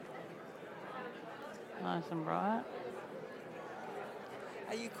Nice and bright.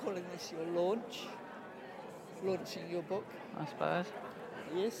 Are you calling this your launch? Launching your book? I suppose.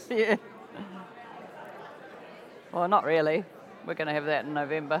 Yes? Yeah. Well, not really. We're going to have that in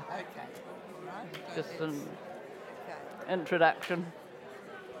November. Okay. Right. Just an Okay. introduction.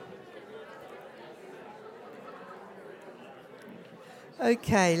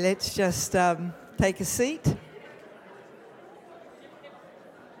 Okay, let's just take a seat.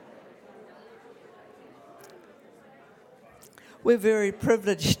 We're very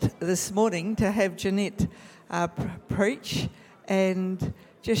privileged this morning to have Jeanette preach and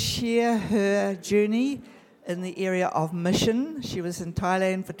just share her journey in the area of mission. She was in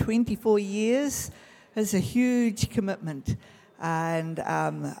Thailand for 24 years. It's a huge commitment and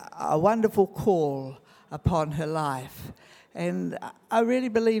a wonderful call upon her life. And I really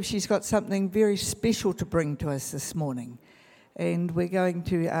believe she's got something very special to bring to us this morning. And we're going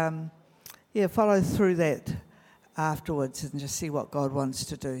to follow through that afterwards and just see what God wants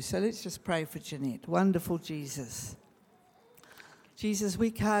to do. So let's just pray for Jeanette. Wonderful Jesus. Jesus,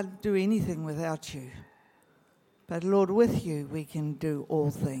 we can't do anything without you. But Lord, with you we can do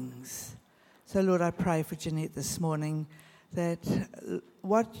all things. So Lord, I pray for Jeanette this morning that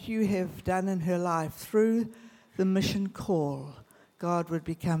what you have done in her life through the mission call, God, would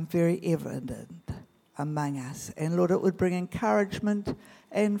become very evident among us. And Lord, it would bring encouragement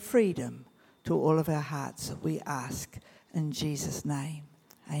and freedom to all of our hearts, we ask in Jesus' name.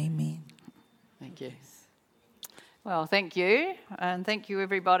 Amen. Thank you. Well, thank you. And thank you,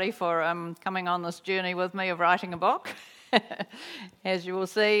 everybody, for coming on this journey with me of writing a book. As you will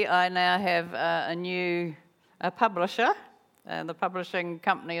see, I now have a new publisher. The publishing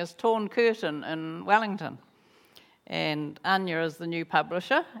company is Torn Curtain in Wellington. And Anya is the new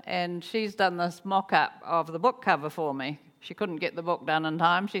publisher, and she's done this mock-up of the book cover for me. She couldn't get the book done in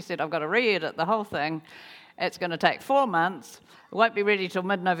time. She said, I've got to re-edit the whole thing. It's going to take 4 months. It won't be ready till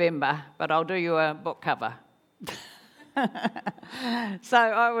mid-November, but I'll do you a book cover. So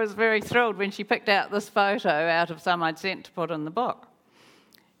I was very thrilled when she picked out this photo out of some I'd sent to put in the book.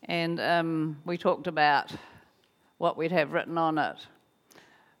 And we talked about what we'd have written on it.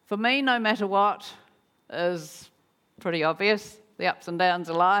 For me, no matter what is pretty obvious, the ups and downs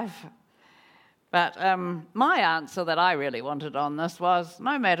of life. But my answer that I really wanted on this was,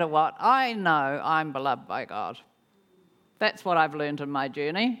 no matter what, I know I'm beloved by God. That's what I've learned in my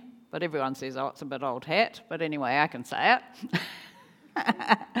journey. But everyone says, oh, it's a bit old hat. But anyway, I can say it.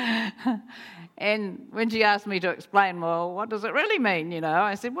 And when she asked me to explain, well, what does it really mean,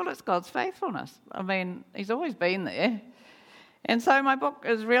 I said, well, it's God's faithfulness. I mean, he's always been there. And so my book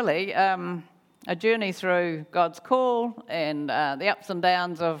is really a journey through God's call and the ups and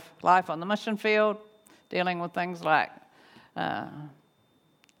downs of life on the mission field, dealing with things like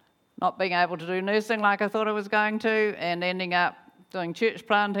not being able to do nursing like I thought I was going to, and ending up doing church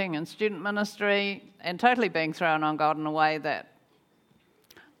planting and student ministry, and totally being thrown on God in a way that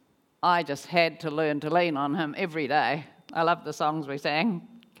I just had to learn to lean on him every day. I love the songs we sang,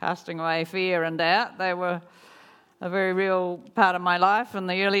 Casting Away Fear and Doubt. They were a very real part of my life in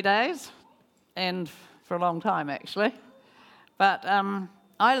the early days, and for a long time, actually. But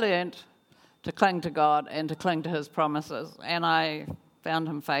I learned to cling to God and to cling to his promises, and I found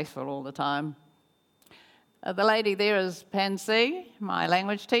him faithful all the time. The lady there is Pansy, my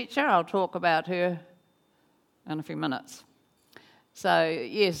language teacher. I'll talk about her in a few minutes. So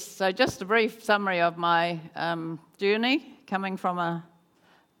just a brief summary of my journey, coming from a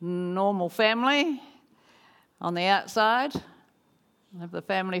normal family on the outside. I have the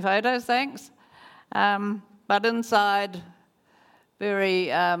family photos, thanks. But inside,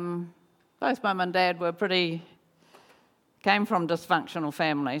 both Mum and Dad came from dysfunctional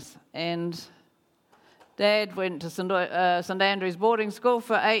families. And Dad went to St Andrew's boarding school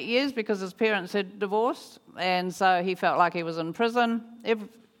for 8 years because his parents had divorced, and so he felt like he was in prison.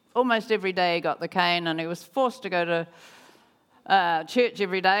 Almost every day he got the cane, and he was forced to go to church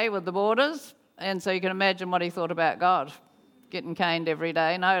every day with the boarders, and so you can imagine what he thought about God. Getting caned every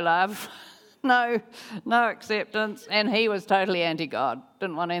day, no love, no acceptance, and he was totally anti-God,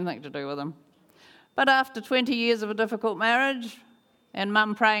 didn't want anything to do with him. But after 20 years of a difficult marriage and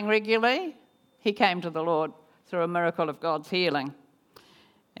Mum praying regularly, he came to the Lord through a miracle of God's healing,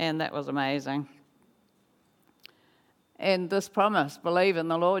 and that was amazing. And this promise, believe in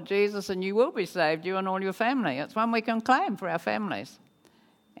the Lord Jesus and you will be saved, you and all your family. It's one we can claim for our families.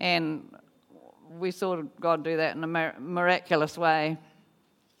 And we saw God do that in a miraculous way.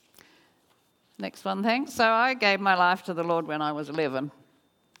 Next one, thanks. So I gave my life to the Lord when I was 11,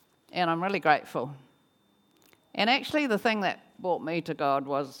 and I'm really grateful. And actually the thing that brought me to God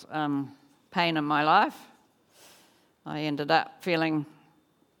was pain in my life. I ended up feeling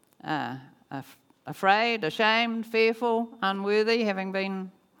afraid, ashamed, fearful, unworthy, having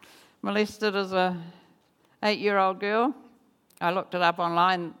been molested as a 8-year-old girl. I looked it up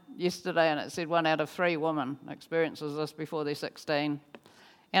online yesterday and it said 1 out of 3 women experiences this before they're 16.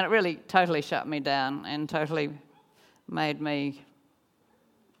 And it really totally shut me down and totally made me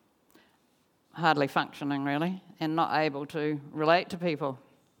hardly functioning, really, and not able to relate to people.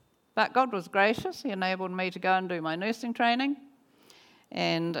 But God was gracious. He enabled me to go and do my nursing training.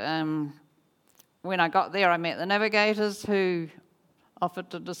 And when I got there, I met the navigators who offered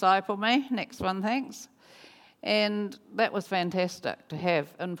to disciple me. Next one, thanks. And that was fantastic to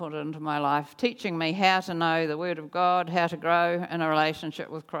have input into my life, teaching me how to know the Word of God, how to grow in a relationship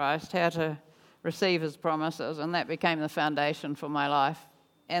with Christ, how to receive His promises, and that became the foundation for my life.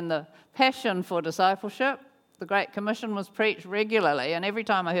 And the passion for discipleship, the Great Commission was preached regularly, and every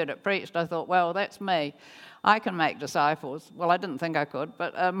time I heard it preached, I thought, well, that's me. I can make disciples. Well, I didn't think I could,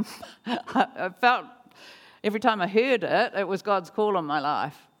 but I felt every time I heard it, it was God's call on my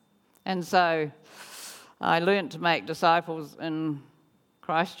life. And so I learnt to make disciples in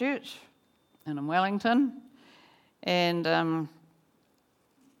Christchurch and in Wellington. And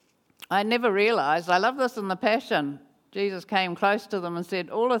I never realised, I love this in the Passion, Jesus came close to them and said,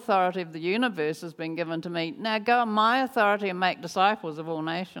 all authority of the universe has been given to me. Now go on my authority and make disciples of all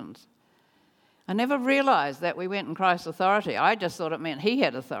nations. I never realised that we went in Christ's authority. I just thought it meant He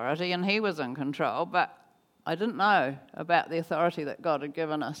had authority and He was in control, but I didn't know about the authority that God had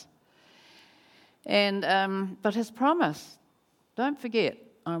given us. And but His promise, don't forget,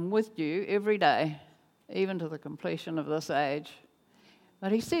 I'm with you every day, even to the completion of this age.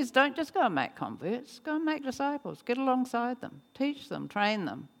 But He says, don't just go and make converts, go and make disciples, get alongside them, teach them, train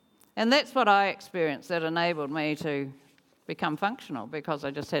them. And that's what I experienced that enabled me to become functional, because I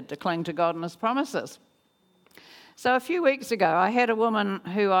just had to cling to God and His promises. So a few weeks ago, I had a woman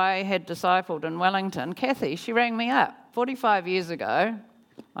who I had discipled in Wellington, Kathy. She rang me up 45 years ago.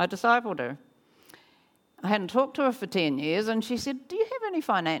 I discipled her. I hadn't talked to her for 10 years, and she said, do you have any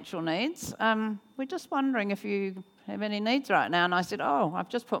financial needs? We're just wondering if you have any needs right now. And I said, oh, I've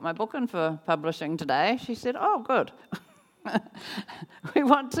just put my book in for publishing today. She said, oh, good. We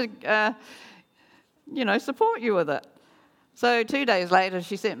want to, support you with it. So 2 days later,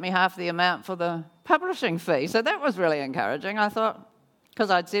 she sent me half the amount for the publishing fee. So that was really encouraging. I thought, because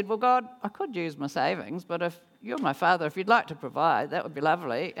I'd said, well, God, I could use my savings, but if you're my father, if you'd like to provide, that would be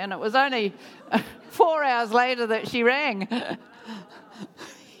lovely. And it was only 4 hours later that she rang.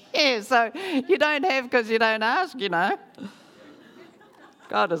 Yeah, so you don't have because you don't ask,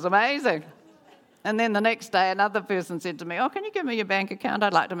 God is amazing. And then the next day, another person said to me, oh, can you give me your bank account?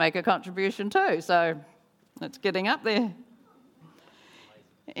 I'd like to make a contribution too. So it's getting up there.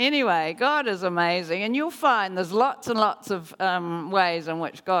 Anyway, God is amazing, and you'll find there's lots and lots of ways in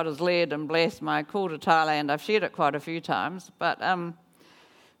which God has led and blessed my call to Thailand. I've shared it quite a few times, but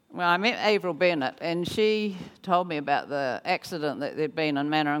I met Avril Bennett, and she told me about the accident that there'd been in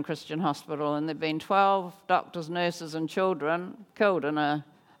Manaurang Christian Hospital, and there'd been 12 doctors, nurses and children killed in a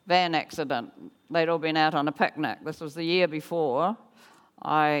van accident. They'd all been out on a picnic. This was the year before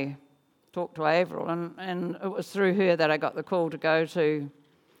I talked to Avril, and it was through her that I got the call to go to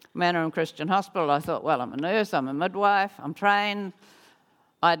Manaurang Christian Hospital. I thought, well, I'm a nurse, I'm a midwife, I'm trained,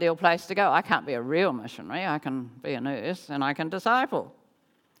 ideal place to go. I can't be a real missionary, I can be a nurse and I can disciple.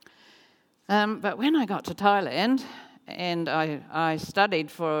 But when I got to Thailand, and I studied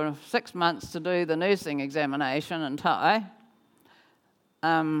for 6 months to do the nursing examination in Thai,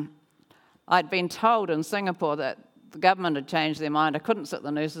 I'd been told in Singapore that the government had changed their mind. I couldn't sit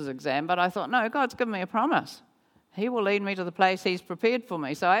the nurses exam, but I thought, no, God's given me a promise. He will lead me to the place He's prepared for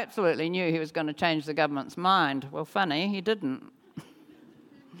me. So I absolutely knew He was going to change the government's mind. Well, funny, He didn't.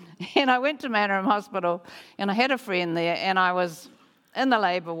 And I went to Manaurang Hospital, and I had a friend there, and I was in the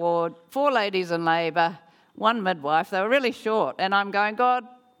labour ward, 4 ladies in labour, 1 midwife. They were really short. And I'm going, God,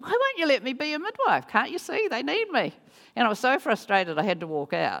 why won't you let me be a midwife? Can't you see? They need me. And I was so frustrated I had to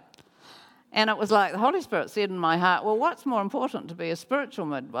walk out. And it was like the Holy Spirit said in my heart, well, what's more important, to be a spiritual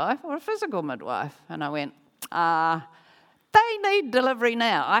midwife or a physical midwife? And I went, they need delivery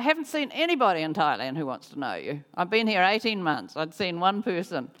now. I haven't seen anybody in Thailand who wants to know you. I've been here 18 months. I'd seen 1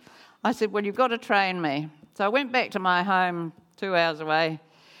 person. I said, well, you've got to train me. So I went back to my home 2 hours away,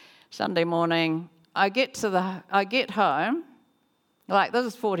 Sunday morning. I get home, like this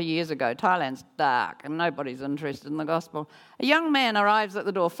is 40 years ago. Thailand's dark and nobody's interested in the gospel. A young man arrives at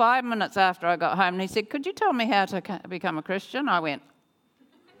the door 5 minutes after I got home, and he said, could you tell me how to become a Christian? I went,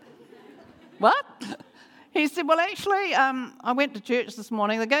 what? He said, well, actually, I went to church this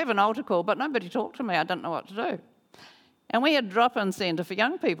morning. They gave an altar call, but nobody talked to me. I didn't know what to do. And we had a drop-in centre for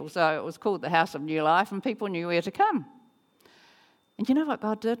young people, so it was called the House of New Life, and people knew where to come. And you know what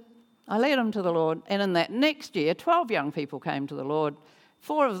God did? I led them to the Lord, and in that next year, 12 young people came to the Lord.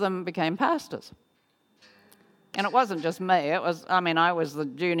 4 of them became pastors. And it wasn't just me. I was the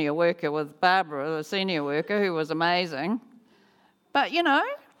junior worker with Barbara, the senior worker, who was amazing. But,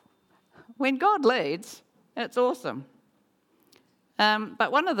 when God leads, it's awesome.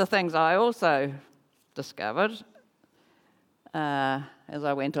 But one of the things I also discovered as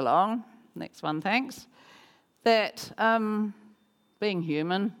I went along, next one, thanks, that being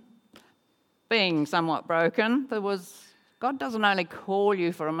human, being somewhat broken, God doesn't only call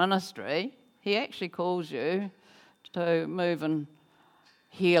you for a ministry, he actually calls you to move in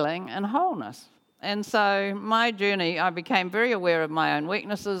healing and wholeness. And so my journey, I became very aware of my own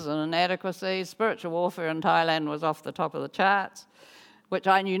weaknesses and inadequacies. Spiritual warfare in Thailand was off the top of the charts, which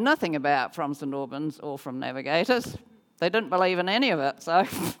I knew nothing about from St Albans or from Navigators. They didn't believe in any of it, so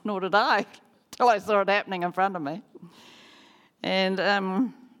nor did I, till I saw it happening in front of me.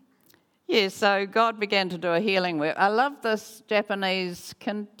 And so God began to do a healing work. I love this Japanese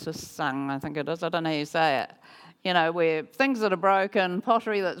kintosang, I think it is. I don't know how you say it. Where things that are broken,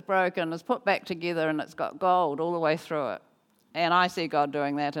 pottery that's broken, is put back together and it's got gold all the way through it. And I see God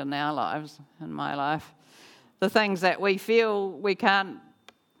doing that in our lives, in my life. The things that we feel we can't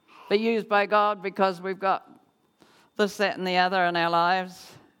be used by God because we've got this, that, and the other in our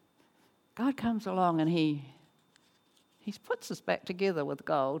lives, God comes along and He puts us back together with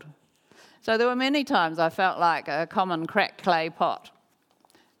gold. So there were many times I felt like a common cracked clay pot.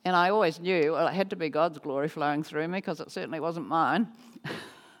 And I always knew, it had to be God's glory flowing through me because it certainly wasn't mine.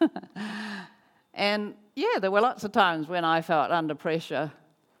 And there were lots of times when I felt under pressure.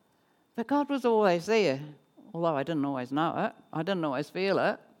 But God was always there, although I didn't always know it. I didn't always feel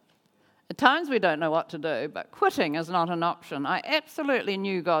it. At times we don't know what to do, but quitting is not an option. I absolutely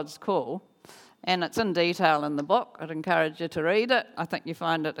knew God's call, and it's in detail in the book. I'd encourage you to read it. I think you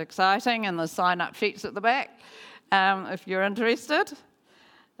find it exciting, and there's sign-up sheets at the back if you're interested.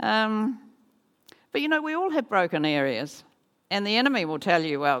 But we all have broken areas, and the enemy will tell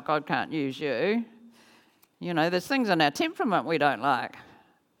you, well, God can't use you. There's things in our temperament we don't like.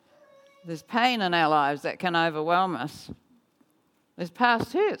 There's pain in our lives that can overwhelm us. There's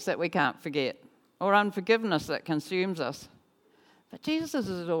past hurts that we can't forget, or unforgiveness that consumes us. But Jesus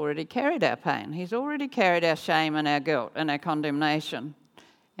has already carried our pain. He's already carried our shame and our guilt and our condemnation.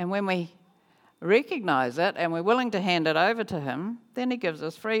 And when we recognise it and we're willing to hand it over to him, then he gives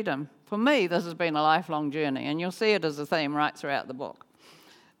us freedom. For me, this has been a lifelong journey, and you'll see it as a theme right throughout the book,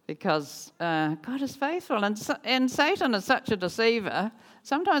 because God is faithful, and Satan is such a deceiver.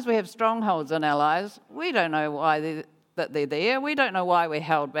 Sometimes we have strongholds in our lives. We don't know why that they're there. We don't know why we're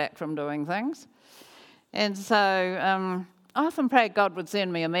held back from doing things. And so I often prayed God would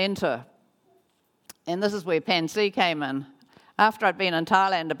send me a mentor, and this is where Pansy came in. After I'd been in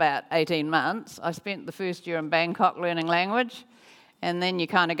Thailand about 18 months, I spent the first year in Bangkok learning language, and then you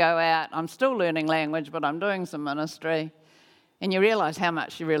kind of go out, I'm still learning language, but I'm doing some ministry, and you realise how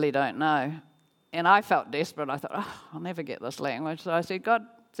much you really don't know. And I felt desperate. I thought, I'll never get this language. So I said, God,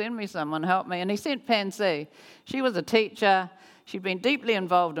 send me someone, help me. And he sent Pansy. She was a teacher. She'd been deeply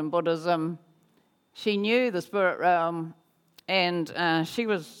involved in Buddhism. She knew the spirit realm, and she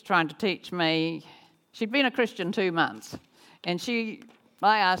was trying to teach me. She'd been a Christian 2 months. And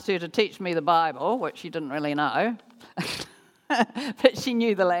I asked her to teach me the Bible, which she didn't really know, but she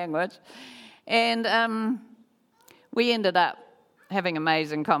knew the language. And we ended up having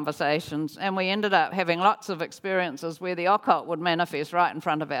amazing conversations, and we ended up having lots of experiences where the occult would manifest right in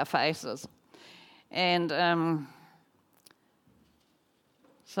front of our faces. And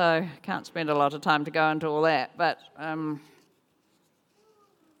so can't spend a lot of time to go into all that, but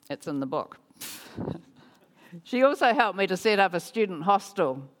it's in the book. She also helped me to set up a student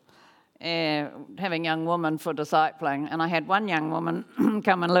hostel, having young women for discipling. And I had one young woman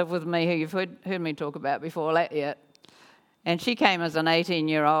come and live with me who you've heard me talk about before that yet. And she came as an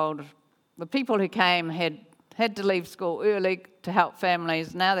 18-year-old. The people who came had to leave school early to help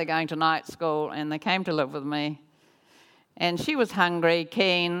families. Now they're going to night school, and they came to live with me. And she was hungry,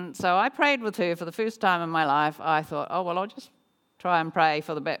 keen. So I prayed with her for the first time in my life. I thought, I'll just try and pray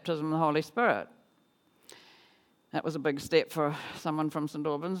for the baptism of the Holy Spirit. That was a big step for someone from St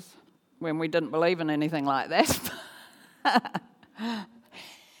Albans when we didn't believe in anything like that.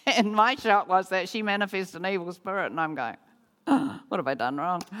 And my shock was that she manifested an evil spirit, and I'm going, what have I done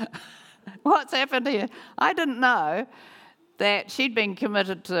wrong? What's happened here? I didn't know. that she'd been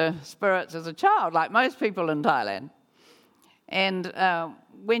committed to spirits as a child, like most people in Thailand. And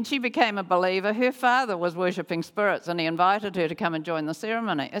when she became a believer, her father was worshipping spirits, and he invited her to come and join the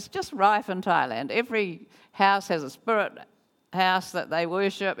ceremony. It's just rife in Thailand. Every house has a spirit house that they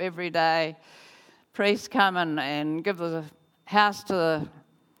worship every day. Priests come and give the house to the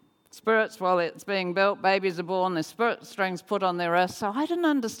spirits while it's being built. Babies are born, there's spirit strings put on their wrists. So I didn't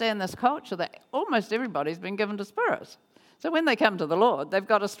understand this culture that almost everybody's been given to spirits. So when they come to the Lord, they've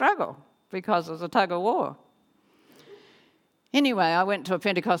got to struggle because there's a tug of war. Anyway, I went to a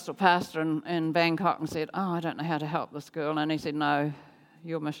Pentecostal pastor in Bangkok and said, I don't know how to help this girl. And he said, no,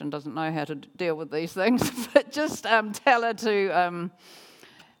 your mission doesn't know how to deal with these things, but just tell her to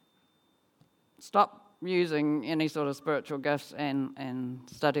stop using any sort of spiritual gifts and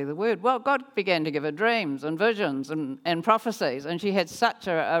study the Word. Well, God began to give her dreams and visions and prophecies, and she had such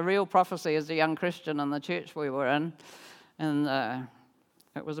a real prophecy as a young Christian in the church we were in, and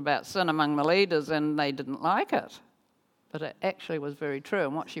it was about sin among the leaders, and they didn't like it. But it actually was very true,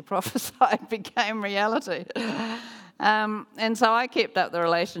 and what she prophesied became reality. And so I kept up the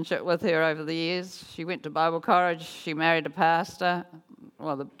relationship with her over the years. She went to Bible college, she married a pastor.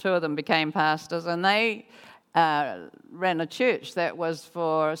 Well, the two of them became pastors, and they ran a church that was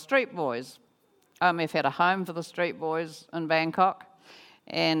for street boys. OMF had a home for the street boys in Bangkok,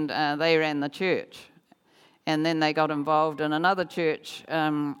 and they ran the church. And then they got involved in another church,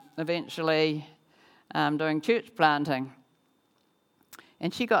 eventually doing church planting.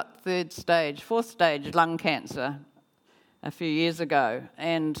 And she got fourth stage lung cancer a few years ago,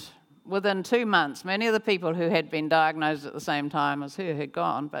 and within 2 months, many of the people who had been diagnosed at the same time as her had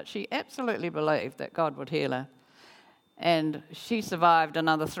gone, but she absolutely believed that God would heal her. And she survived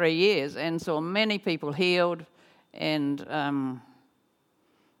another 3 years and saw many people healed, and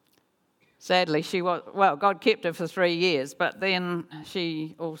sadly, God kept her for 3 years, but then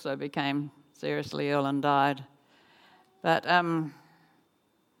she also became seriously ill and died. But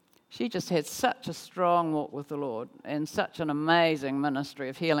she just had such a strong walk with the Lord and such an amazing ministry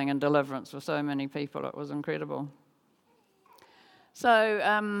of healing and deliverance for so many people. It was incredible.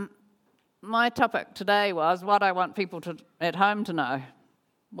 So my topic today was what I want people at home to know.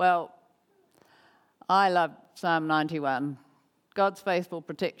 Well, I love Psalm 91, God's faithful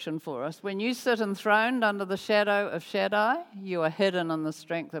protection for us. When you sit enthroned under the shadow of Shaddai, you are hidden in the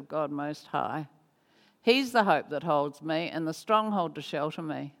strength of God Most High. He's the hope that holds me and the stronghold to shelter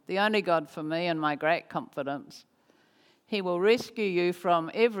me, the only God for me and my great confidence. He will rescue you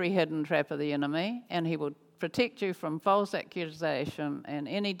from every hidden trap of the enemy, and he will protect you from false accusation and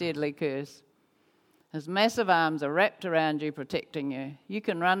any deadly curse. His massive arms are wrapped around you, protecting you. You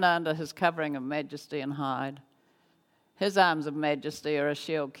can run under his covering of majesty and hide. His arms of majesty are a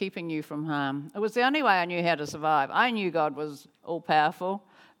shield, keeping you from harm. It was the only way I knew how to survive. I knew God was all-powerful,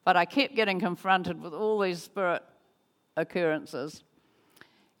 but I kept getting confronted with all these spirit occurrences.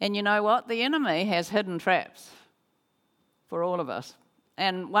 And you know what? The enemy has hidden traps for all of us.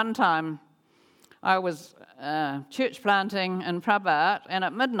 And one time I was church planting in Prabhat, and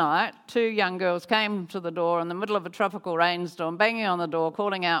at midnight 2 young girls came to the door in the middle of a tropical rainstorm, banging on the door,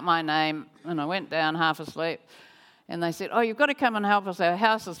 calling out my name, and I went down half asleep. And they said, "Oh, you've got to come and help us, our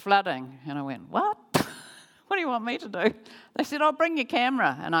house is flooding." And I went, "What? What do you want me to do?" They said, "Oh, bring your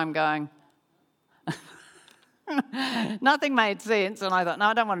camera." And I'm going, nothing made sense. And I thought, no,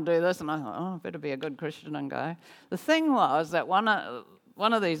 I don't want to do this. And I thought, I better be a good Christian and go. The thing was that one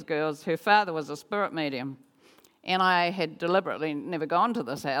of these girls, her father was a spirit medium. And I had deliberately never gone to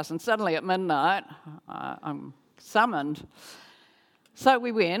this house. And suddenly at midnight, I'm summoned. So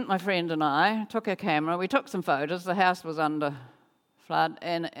we went, my friend and I, took a camera. We took some photos. The house was under flood,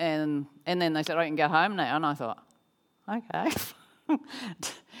 and then they said, "Oh, you can go home now." And I thought, okay.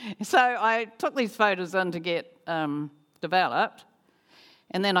 So I took these photos in to get developed,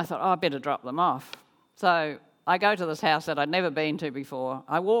 and then I thought, I better drop them off. So I go to this house that I'd never been to before.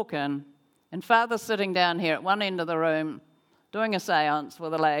 I walk in, and Father's sitting down here at one end of the room doing a seance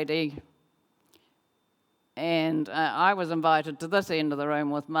with a lady, and I was invited to this end of the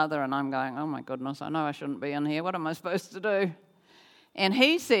room with Mother, and I'm going, oh my goodness, I know I shouldn't be in here. What am I supposed to do? And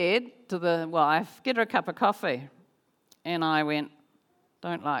he said to the wife, "Get her a cup of coffee." And I went,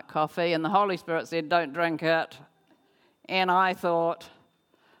 "Don't like coffee." And the Holy Spirit said, "Don't drink it." And I thought,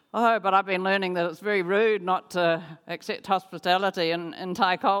 oh, but I've been learning that it's very rude not to accept hospitality in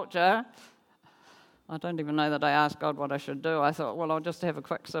Thai culture. I don't even know that I asked God what I should do. I thought, well, I'll just have a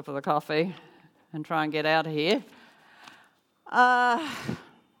quick sip of the coffee and try and get out of here.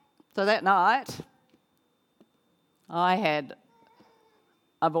 So that night, I had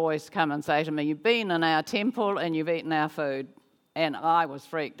a voice come and say to me, "You've been in our temple and you've eaten our food." And I was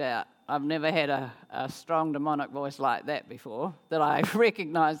freaked out. I've never had a strong demonic voice like that before, that I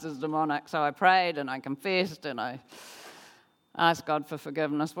recognised as demonic. So I prayed and I confessed and I asked God for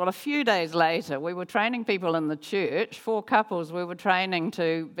forgiveness. Well, a few days later, we were training people in the church, 4 couples we were training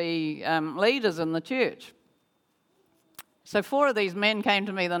to be leaders in the church. So 4 of these men came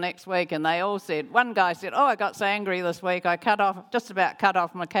to me the next week and they all said, one guy said, I got so angry this week, I just about cut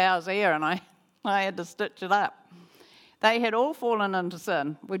off my cow's ear and I had to stitch it up. They had all fallen into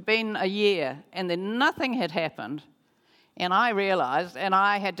sin. We'd been a year and then nothing had happened. And I realised, and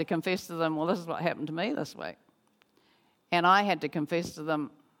I had to confess to them, well, this is what happened to me this week. And I had to confess to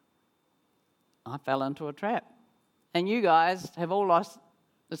them, I fell into a trap. And you guys have all lost,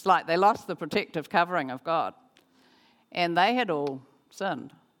 it's like they lost the protective covering of God. And they had all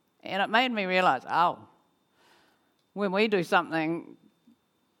sinned. And it made me realise, when we do something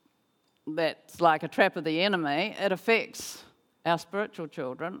that's like a trap of the enemy, it affects our spiritual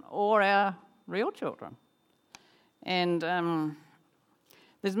children or our real children. And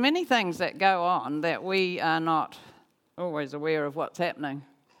there's many things that go on that we are not always aware of what's happening.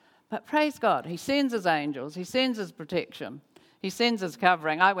 But praise God, he sends his angels, he sends his protection, he sends his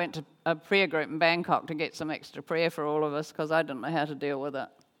covering. I went to a prayer group in Bangkok to get some extra prayer for all of us because I didn't know how to deal with it.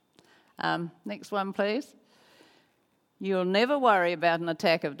 Next one, please. You'll never worry about an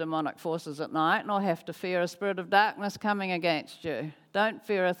attack of demonic forces at night, nor have to fear a spirit of darkness coming against you. Don't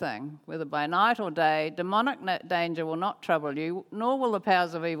fear a thing. Whether by night or day, demonic danger will not trouble you, nor will the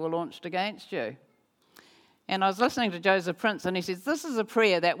powers of evil launched against you. And I was listening to Joseph Prince, and he says, this is a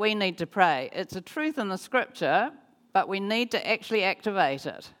prayer that we need to pray. It's a truth in the scripture, but we need to actually activate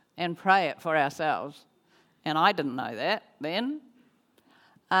it and pray it for ourselves. And I didn't know that then.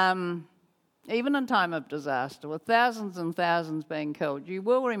 Even in time of disaster, with thousands and thousands being killed, you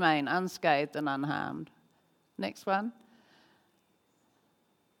will remain unscathed and unharmed. Next one.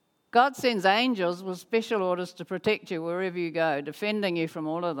 God sends angels with special orders to protect you wherever you go, defending you from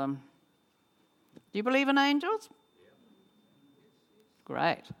all of them. Do you believe in angels?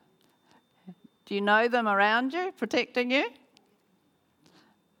 Great. Do you know them around you, protecting you?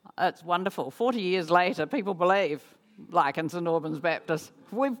 It's wonderful. 40 years later, people believe, like in St Albans Baptist.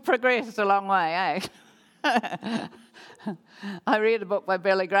 We've progressed a long way, eh? I read a book by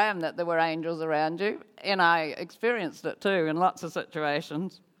Billy Graham that there were angels around you, and I experienced it too in lots of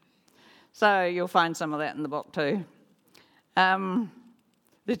situations. So you'll find some of that in the book too.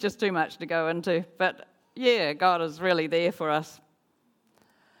 There's just too much to go into. But yeah, God is really there for us.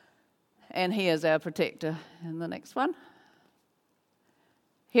 And he is our protector. And the next one.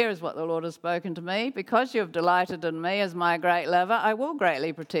 Here is what the Lord has spoken to me. Because you have delighted in me as my great lover, I will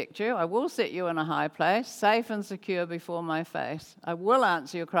greatly protect you. I will set you in a high place, safe and secure before my face. I will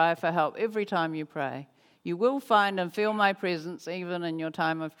answer your cry for help every time you pray. You will find and feel my presence even in your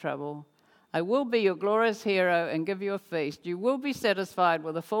time of trouble. I will be your glorious hero and give you a feast. You will be satisfied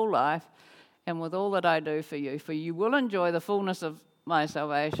with a full life and with all that I do for you will enjoy the fullness of my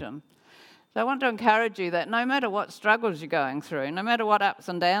salvation. So I want to encourage you that no matter what struggles you're going through, no matter what ups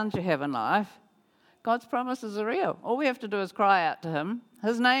and downs you have in life, God's promises are real. All we have to do is cry out to him.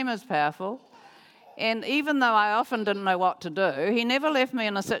 His name is powerful. And even though I often didn't know what to do, he never left me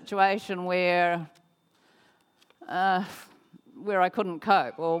in a situation where I couldn't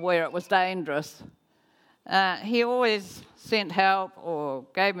cope or where it was dangerous. He always sent help or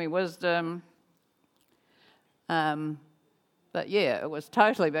gave me wisdom. But yeah, it was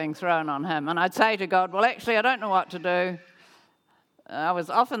totally being thrown on him. And I'd say to God, well, actually, I don't know what to do. I was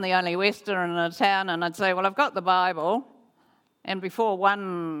often the only Westerner in the town, and I'd say, well, I've got the Bible. And before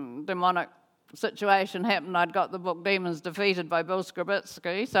one demonic situation happened, I'd got the book Demons Defeated by Bill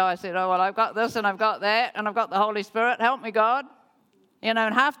Skrabitsky. So I said, oh, well, I've got this and I've got that, and I've got the Holy Spirit. Help me, God. You know,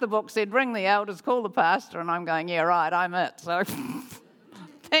 and half the book said, ring the elders, call the pastor. And I'm going, yeah, right, I'm it. So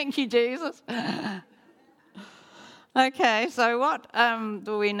thank you, Jesus. Okay, so what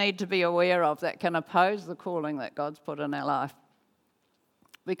do we need to be aware of that can oppose the calling that God's put in our life?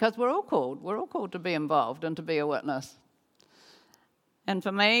 Because we're all called to be involved and to be a witness. And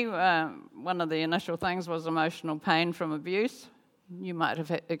for me, one of the initial things was emotional pain from abuse. You might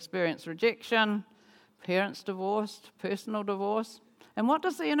have experienced rejection, parents divorced, personal divorce. And what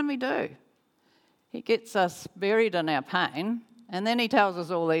does the enemy do? He gets us buried in our pain, and then he tells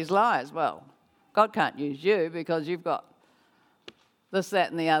us all these lies. Well, God can't use you because you've got this, that,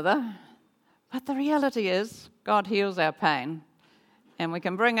 and the other. But the reality is, God heals our pain, and we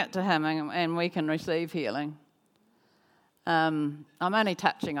can bring it to him, and we can receive healing. I'm only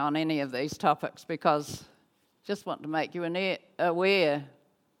touching on any of these topics because I just want to make you aware.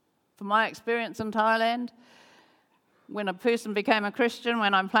 From my experience in Thailand, when a person became a Christian,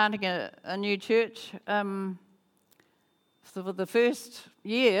 when I'm planting a new church, for the first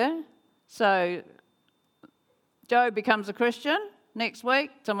year, so Joe becomes a Christian, next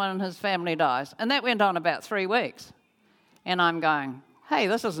week someone in his family dies. And that went on about 3 weeks. And I'm going, hey,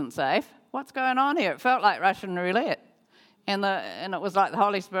 this isn't safe. What's going on here? It felt like Russian roulette. And it was like the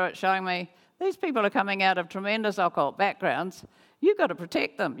Holy Spirit showing me, these people are coming out of tremendous occult backgrounds. You've got to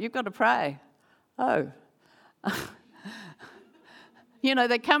protect them. You've got to pray. Oh. You know,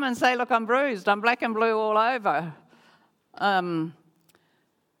 they come and say, look, I'm bruised. I'm black and blue all over.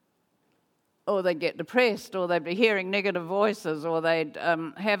 Or they'd get depressed, or they'd be hearing negative voices, or they'd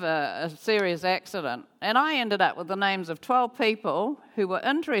have a serious accident. And I ended up with the names of 12 people who were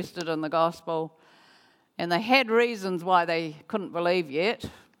interested in the gospel, and they had reasons why they couldn't believe yet.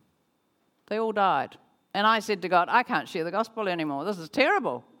 They all died. And I said to God, I can't share the gospel anymore. This is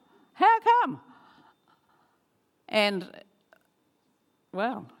terrible. How come? And,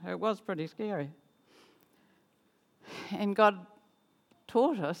 well, it was pretty scary. And God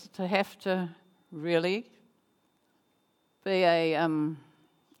taught us to have to really be an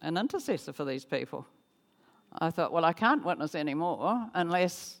intercessor for these people. I thought, well, I can't witness anymore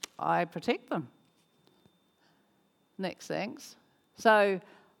unless I protect them. Next, thanks. So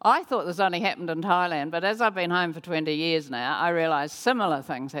I thought this only happened in Thailand, but as I've been home for 20 years now, I realise similar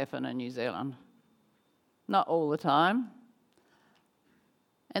things happen in New Zealand. Not all the time.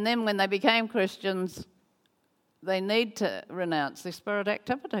 And then when they became Christians, they need to renounce their spirit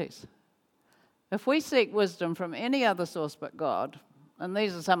activities. If we seek wisdom from any other source but God, and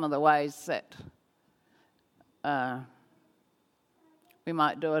these are some of the ways that we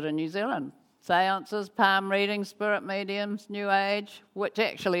might do it in New Zealand. Seances, palm reading, spirit mediums, New Age, which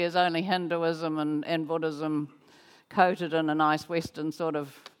actually is only Hinduism and Buddhism coated in a nice Western sort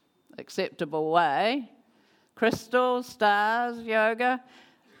of acceptable way. Crystals, stars, yoga.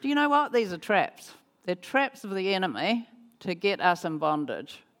 Do you know what? These are traps. They're traps of the enemy to get us in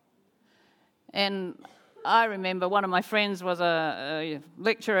bondage. And I remember one of my friends was a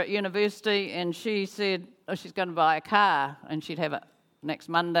lecturer at university, and she said, she's going to buy a car, and she'd have it next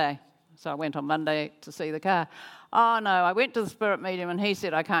Monday. So I went on Monday to see the car. Oh, no, I went to the spirit medium, and he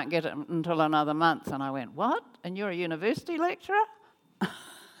said I can't get it until another month. And I went, what? And you're a university lecturer?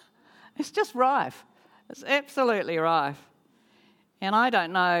 It's just rife. It's absolutely rife. And I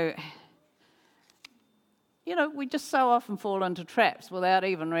don't know. You know, we just so often fall into traps without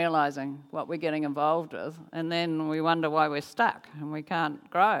even realising what we're getting involved with, and then we wonder why we're stuck and we can't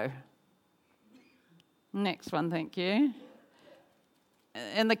grow. Next one, thank you.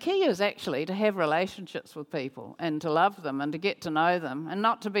 And the key is actually to have relationships with people and to love them and to get to know them and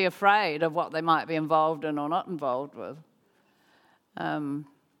not to be afraid of what they might be involved in or not involved with.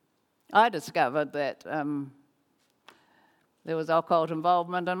 I discovered that there was occult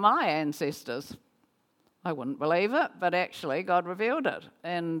involvement in my ancestors. I wouldn't believe it, but actually God revealed it.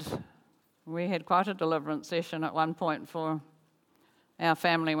 And we had quite a deliverance session at one point for our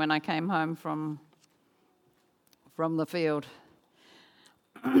family when I came home from the field.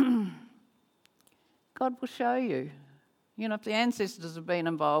 God will show you. You know, if the ancestors have been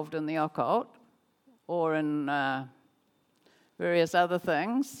involved in the occult or in various other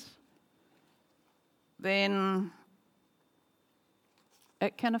things, then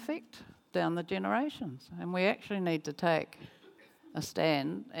it can affect down the generations. And we actually need to take a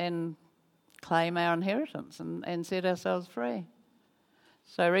stand and claim our inheritance and set ourselves free.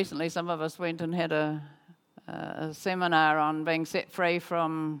 So recently some of us went and had a seminar on being set free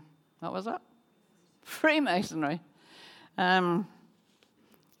from, what was it? Freemasonry. And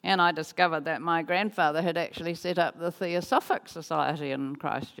I discovered that my grandfather had actually set up the Theosophic Society in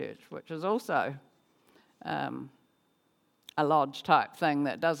Christchurch, which is also a lodge type thing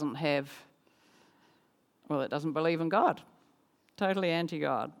that doesn't have, well, it doesn't believe in God. Totally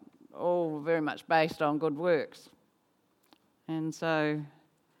anti-God. All very much based on good works. And so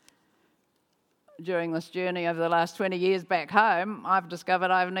during this journey over the last 20 years back home, I've discovered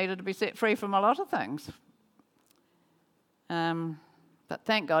I've needed to be set free from a lot of things. But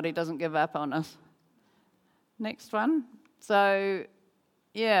thank God he doesn't give up on us. Next one. So,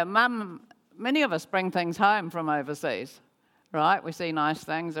 yeah, Mum, many of us bring things home from overseas, right? We see nice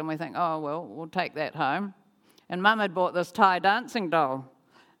things and we think, oh, well, we'll take that home. And Mum had bought this Thai dancing doll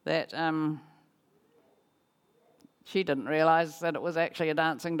that she didn't realise that it was actually a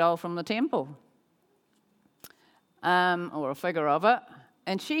dancing doll from the temple. Or a figure of it,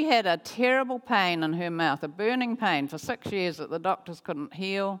 and she had a terrible pain in her mouth, a burning pain for 6 years that the doctors couldn't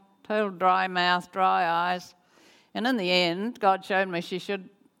heal, total dry mouth, dry eyes, and in the end, God showed me she should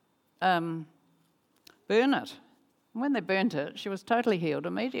burn it And when they burnt it, she was totally healed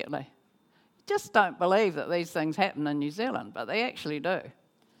immediately. Just don't believe that these things happen in New Zealand, but they actually do.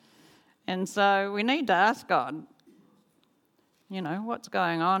 And so we need to ask God, what's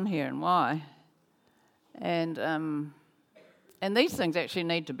going on here and why? And these things actually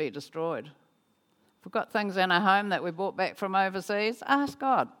need to be destroyed. If we've got things in our home that we brought back from overseas, ask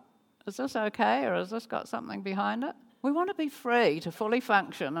God, is this okay, or has this got something behind it? We want to be free to fully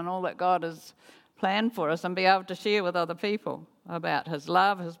function in all that God has planned for us and be able to share with other people about his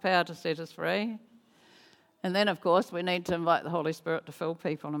love, his power to set us free. And then, of course, we need to invite the Holy Spirit to fill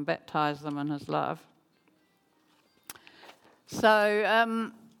people and baptise them in his love. So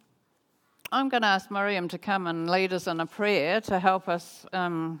I'm going to ask Miriam to come and lead us in a prayer to help us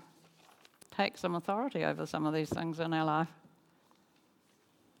take some authority over some of these things in our life.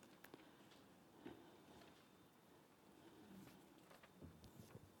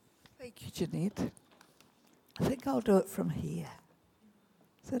 Thank you, Jeanette. I think I'll do it from here.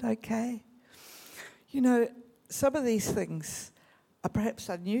 Is that okay? Some of these things are perhaps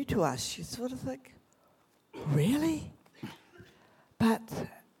new to us. You sort of think, really? But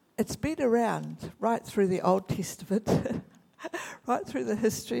it's been around right through the Old Testament, right through the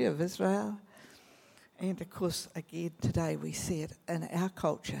history of Israel. And of course, again, today we see it in our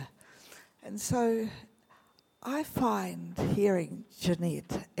culture. And so I find hearing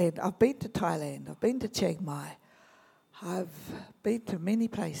Jeanette, and I've been to Thailand, I've been to Chiang Mai, I've been to many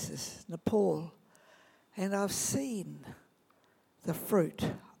places, Nepal, and I've seen the fruit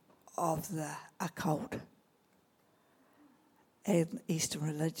of the occult and Eastern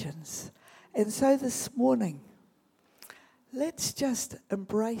religions. And so this morning, let's just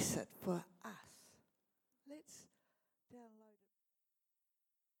embrace it for